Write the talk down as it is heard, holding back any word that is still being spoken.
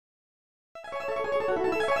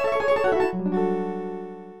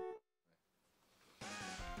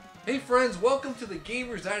Hey friends, welcome to the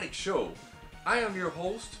Gamers Addict Show. I am your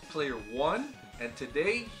host, Player One, and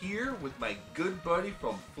today here with my good buddy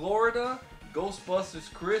from Florida,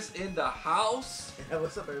 Ghostbusters Chris in the house. Yeah,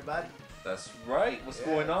 what's up, everybody? That's right. What's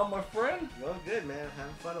going on, my friend? Going good, man.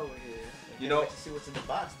 Having fun over here. You know, wait to see what's in the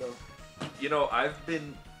box, though. You know, I've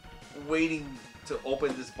been waiting to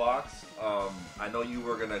open this box. I know you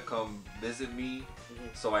were gonna come visit me,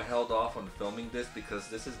 so I held off on filming this because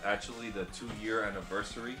this is actually the 2-year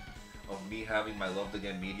anniversary of me having my Loved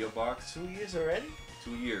Again Media box. 2 years already?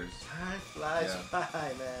 2 years. Time flies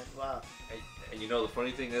by, man. Wow. And you know, the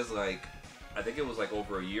funny thing is, like, I think it was like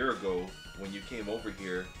over a year ago when you came over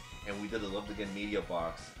here and we did the Loved Again Media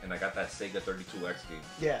box, and I got that Sega 32X game.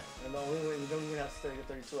 Yeah, and we don't even have Sega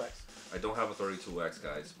 32X. I don't have a 32X,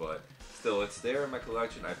 guys, but still, it's there in my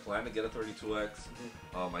collection. I plan to get a 32X.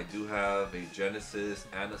 I do have a Genesis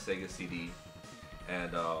and a Sega CD,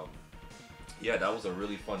 and yeah, that was a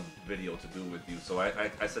really fun video to do with you. So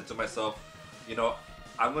I said to myself, you know,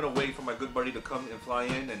 I'm gonna wait for my good buddy to come and fly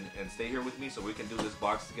in and stay here with me so we can do this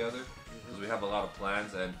box together, because we have a lot of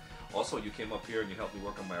plans. And also, you came up here and you helped me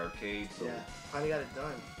work on my arcade. So yeah, finally got it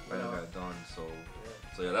done. Finally got it done. So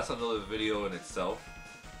yeah, that's another video in itself.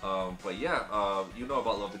 But yeah, you know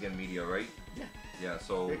about Loved Again Media, right? Yeah. Yeah,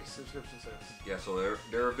 so great subscription service. Yeah, so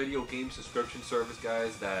they're a video game subscription service,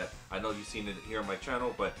 guys, that I know you've seen it here on my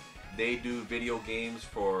channel, but they do video games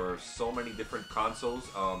for so many different consoles,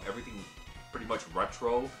 everything pretty much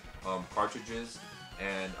retro, cartridges,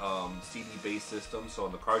 and CD-based systems. So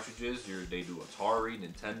on the cartridges, they do Atari,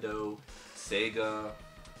 Nintendo, Sega,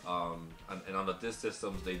 and on the disc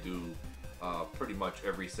systems, they do pretty much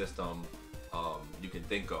every system you can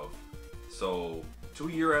think of. So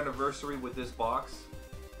 2-year anniversary with this box.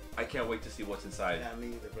 I can't wait to see what's inside. Yeah,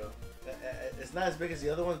 me either, bro. It's not as big as the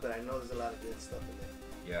other ones, but I know there's a lot of good stuff in there.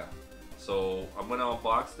 Yeah. So I'm gonna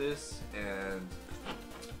unbox this, and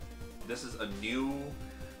this is a new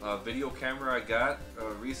video camera I got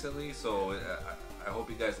recently. So I hope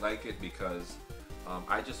you guys like it, because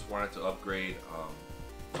I just wanted to upgrade.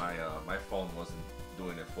 My phone wasn't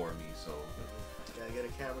doing it for me, so. Gotta get a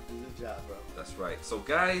camera to do the job, bro. That's right. So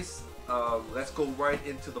guys, let's go right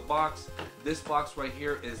into the box. This box right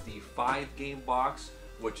here is the 5-game box,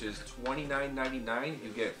 which is $29.99.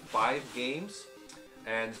 You get 5 games,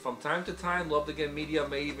 and from time to time, Loved Again Media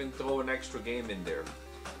may even throw an extra game in there.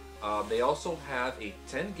 They also have a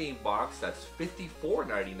 10-game box that's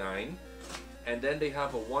 $54.99, and then they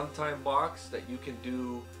have a one-time box that you can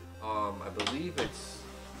do. I believe it's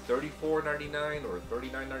 $34.99 or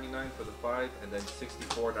 $39.99 for the 5, and then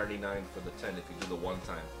 $64.99 for the 10 if you do the one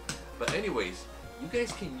time. But anyways, you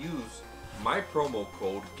guys can use my promo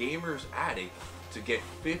code GamersAddict to get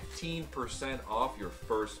 15% off your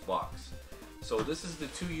first box. So this is the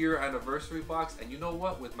 2-year anniversary box, and you know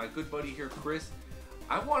what? With my good buddy here, Chris,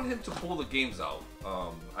 I want him to pull the games out.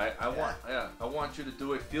 I want you to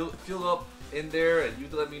do it. Feel up in there, and you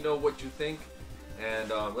let me know what you think. And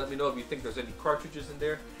let me know if you think there's any cartridges in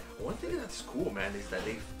there. One thing that's cool, man, is that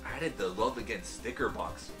they've added the Loved Again sticker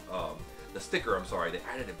box. The sticker, I'm sorry, they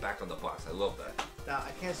added it back on the box. I love that. Now,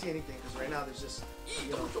 I can't see anything because right now there's just,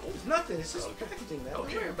 you know, there's nothing. It's just packaging, man.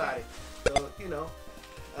 Don't worry about it. So, you know,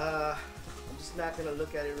 I'm just not going to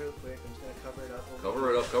look at it real quick. I'm just going to cover it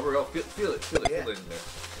up. Cover it up. Feel it in there.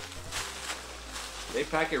 They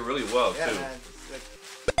pack it really well, too. Yeah, man. It's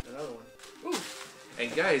like another one. Ooh.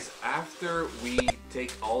 And guys, after we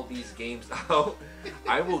take all these games out,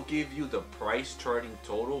 I will give you the price charting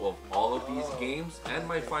total of all of these games and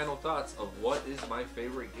my final thoughts of what is my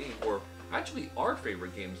favorite game, or actually our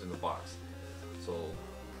favorite games in the box. So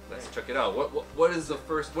let's check it out. What is the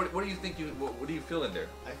first? What do you think? What do you feel in there?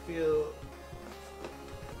 I feel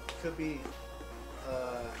it could be.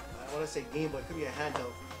 I want to say game, but it could be a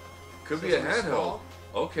handheld. Could be a handheld. Small.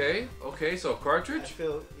 Okay, so a cartridge? I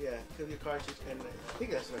feel, yeah, it could be a cartridge, and I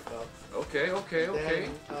think that's what I felt. Okay. Then,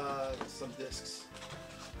 some discs.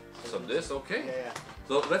 Some discs, okay. Yeah.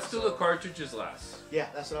 So let's do the cartridges last. Yeah,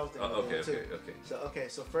 that's what I was thinking. Okay.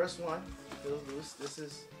 So first one, feels loose. This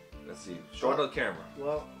is. Let's see. Show the camera.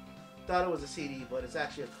 Well, thought it was a CD, but it's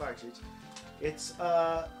actually a cartridge. It's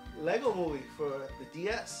Lego Movie for the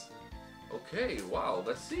DS. Okay, wow.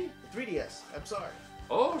 Let's see. The 3DS. I'm sorry.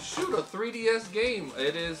 Oh shoot, a 3DS game.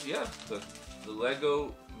 It is, yeah, the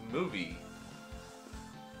Lego Movie.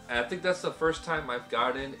 And I think that's the first time I've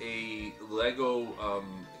gotten a Lego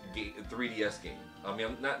 3DS game. I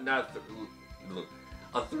mean,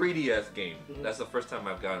 a 3DS game. That's the first time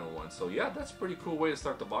I've gotten one. So yeah, that's a pretty cool way to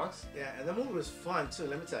start the box. Yeah, and the movie was fun too.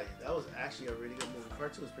 Let me tell you, that was actually a really good movie.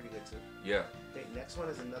 Part 2 was pretty good too. Yeah. Okay, next one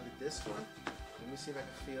is another disc one. Let me see if I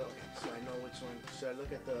can feel. Okay, so I know which one. Should I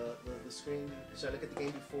look at the screen? Should I look at the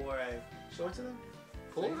game before I show it to them?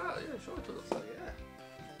 Pull it out. Yeah, show it to them. So yeah.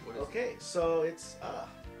 What is Okay, so it's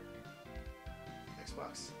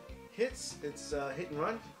Xbox hits. It's hit and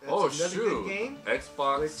run. That's oh another shoot! good game.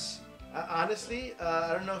 Xbox. Which honestly,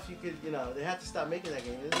 I don't know if you could. You know, they had to stop making that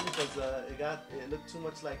game because it looked too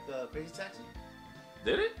much like Crazy Taxi.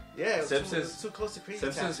 Did it? Yeah, it Simpsons. was too close to Crazy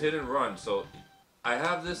Simpsons Taxi. Hit and Run. So I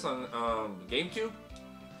have this on GameCube,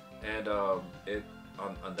 and it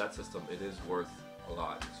on that system it is worth a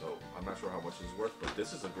lot. So I'm not sure how much it's worth, but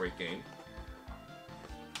this is a great game.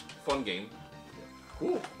 Fun game.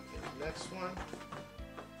 Cool. Okay, next one.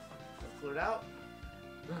 I'll pull it out.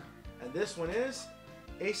 And this one is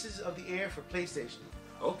Aces of the Air for PlayStation.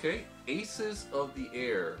 Okay, Aces of the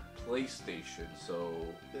Air, PlayStation. So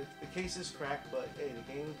the case is cracked, but hey,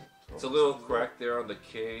 the game. it's a little cracked there on the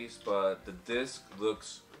case, but the disc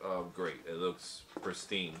looks great. It looks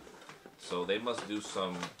pristine. So they must do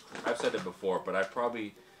some. I've said it before, but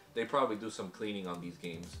they probably do some cleaning on these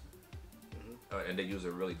games, and they use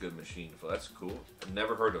a really good machine. So that's cool.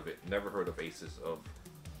 Never heard of it. Never heard of Aces of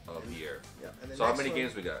the Air. Yeah. And So how many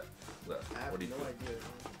games we got left? I have What do you no think? idea.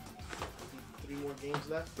 3 more games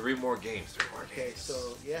left. 3 more games. Okay,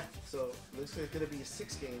 so yeah, so looks like it's gonna be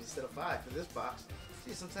 6 games instead of 5 for this box.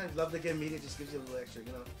 See, sometimes Love to Get Media just gives you a little extra,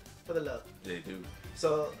 you know, for the love. They do.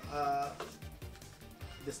 So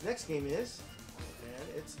this next game is, and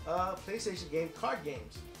it's a PlayStation game, card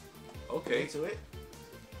games. Okay. Into it.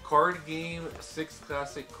 Card game, 6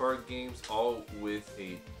 classic card games, all with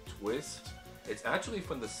a twist. It's actually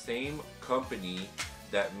from the same company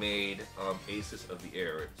that made Aces of the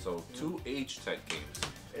Air. So 2 Age-Tech games.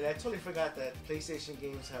 And I totally forgot that PlayStation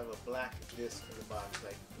games have a black disc in the box.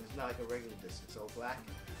 Like, it's not like a regular disc, it's all black.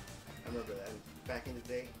 I remember that back in the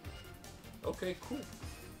day. Okay, cool.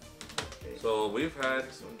 Okay. So we've had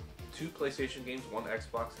Next one. 2 PlayStation games, 1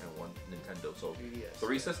 Xbox, and 1 Nintendo. So 3DS.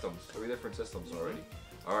 3 systems, 3 different systems already.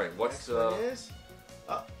 All right, what's Next one is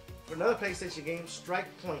for another PlayStation game, Strike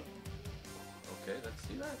Point. Okay, let's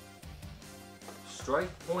see that.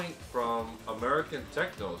 Strike Point from American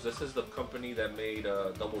Technos. This is the company that made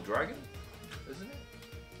Double Dragon, isn't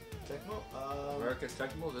it? Tecmo? American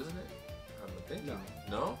Technos, isn't it? I'm thinking. No.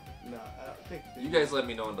 No? No, I think. You guys let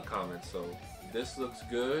me know in the comments. So this looks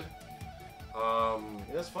good. You know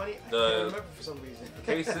what's funny? I The can't remember for some reason.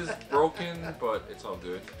 case is broken, but it's all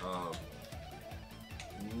good.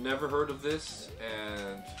 Never heard of this,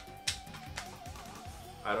 and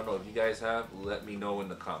I don't know if you guys have. Let me know in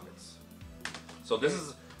the comments. So this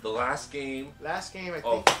is the last game. Last game, I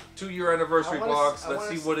of think. 2-year anniversary box. Let's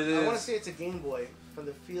see what it is. I want to say it's a Game Boy from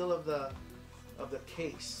the feel of the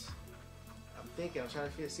case. I'm thinking. I'm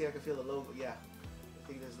trying to see if I can feel the logo. Yeah, I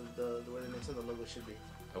think this is the way the Nintendo logo should be.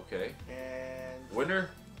 Okay. And Winner.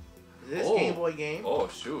 this Game Boy game. Oh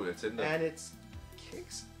shoot! It's in the. And it's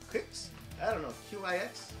Kix. I don't know.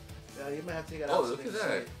 QIX. You might have to take it out. Oh, look at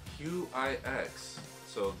that. QIX.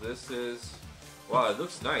 So this is. Wow, it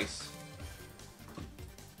looks nice.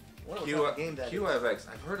 QIX.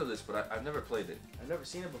 I've heard of this, but I've never played it. I've never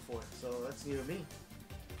seen it before, so that's new to me.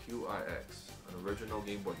 QIX, an original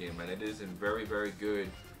Game Boy game, and it is in very, very good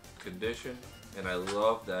condition. And I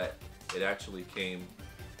love that it actually came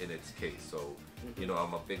in its case. So, you know,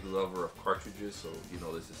 I'm a big lover of cartridges, so you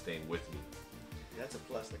know this is staying with me. That's a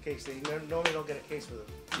plus. The case, they normally don't get a case with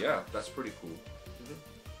them. Yeah, that's pretty cool.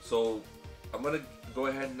 So I'm gonna go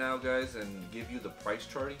ahead now, guys, and give you the price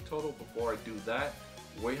charting total. Before I do that,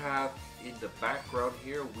 we have in the background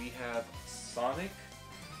here, we have Sonic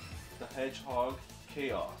the Hedgehog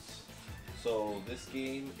Chaos. So this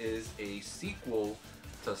game is a sequel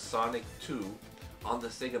to Sonic 2 on the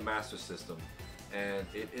Sega Master System, and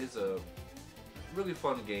it is a really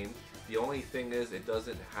fun game. The only thing is it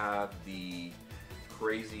doesn't have the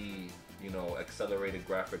crazy, you know, accelerated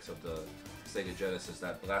graphics of the Sega Genesis,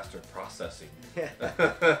 that blaster processing.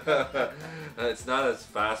 It's not as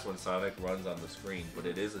fast when Sonic runs on the screen, but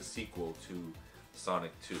it is a sequel to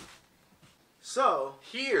Sonic 2. So,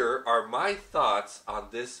 here are my thoughts on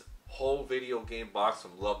this whole video game box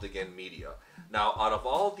from Love Again Media. Now, out of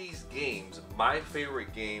all these games, my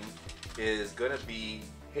favorite game is gonna be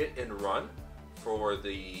Hit and Run for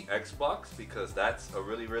the Xbox, because that's a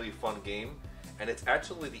really, really fun game. And it's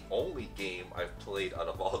actually the only game I've played out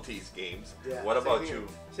of all these games. yeah, What about you?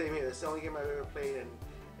 Same here. It's the only game I've ever played, and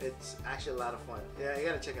it's actually a lot of fun. Yeah, you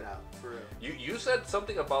gotta check it out, for real. You said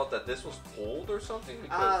something about that this was pulled or something?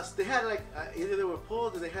 They had like either they were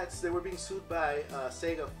pulled or they were being sued by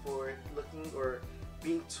Sega for looking or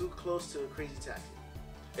being too close to Crazy Taxi.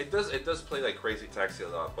 It does play like Crazy Taxi a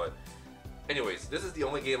lot, but anyways, this is the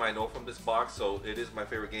only game I know from this box, so it is my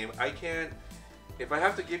favorite game. I can't, if I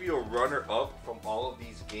have to give you a runner-up from all of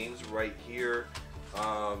these games right here,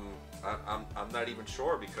 I'm not even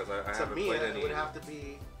sure because I haven't played any. It would have to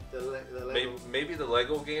be the Lego. Maybe the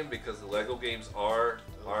Lego game, because the Lego games are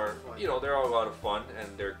you know, they're all a lot of fun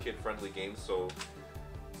and they're kid-friendly games. So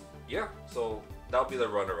yeah, so that'll be the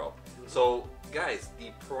runner-up. So guys,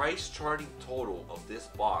 the price charting total of this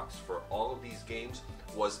box for all of these games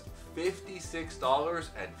was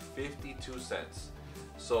 $56.52.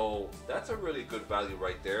 So that's a really good value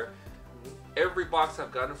right there. Every box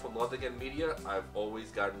I've gotten from Love Again Media, I've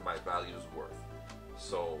always gotten my values worth.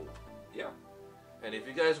 So yeah. And if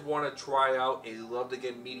you guys want to try out a Love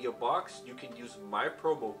Again Media box, you can use my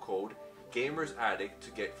promo code GamersAddict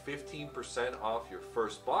to get 15% off your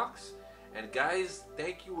first box. And guys,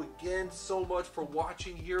 thank you again so much for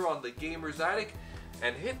watching here on the Gamers Attic.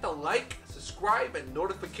 And hit the like, subscribe, and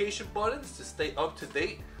notification buttons to stay up to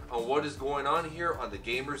date on what is going on here on the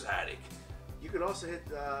Gamers Attic. You can also hit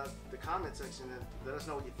the comment section and let us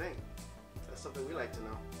know what you think. That's something we like to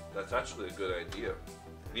know. That's actually a good idea.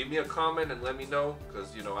 Leave me a comment and let me know,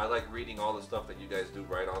 because you know I like reading all the stuff that you guys do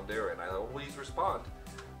right on there, and I always respond.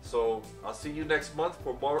 So I'll see you next month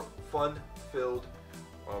for more fun-filled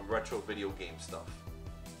retro video game stuff.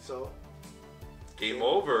 So, game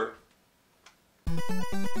over.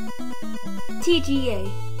 TGA.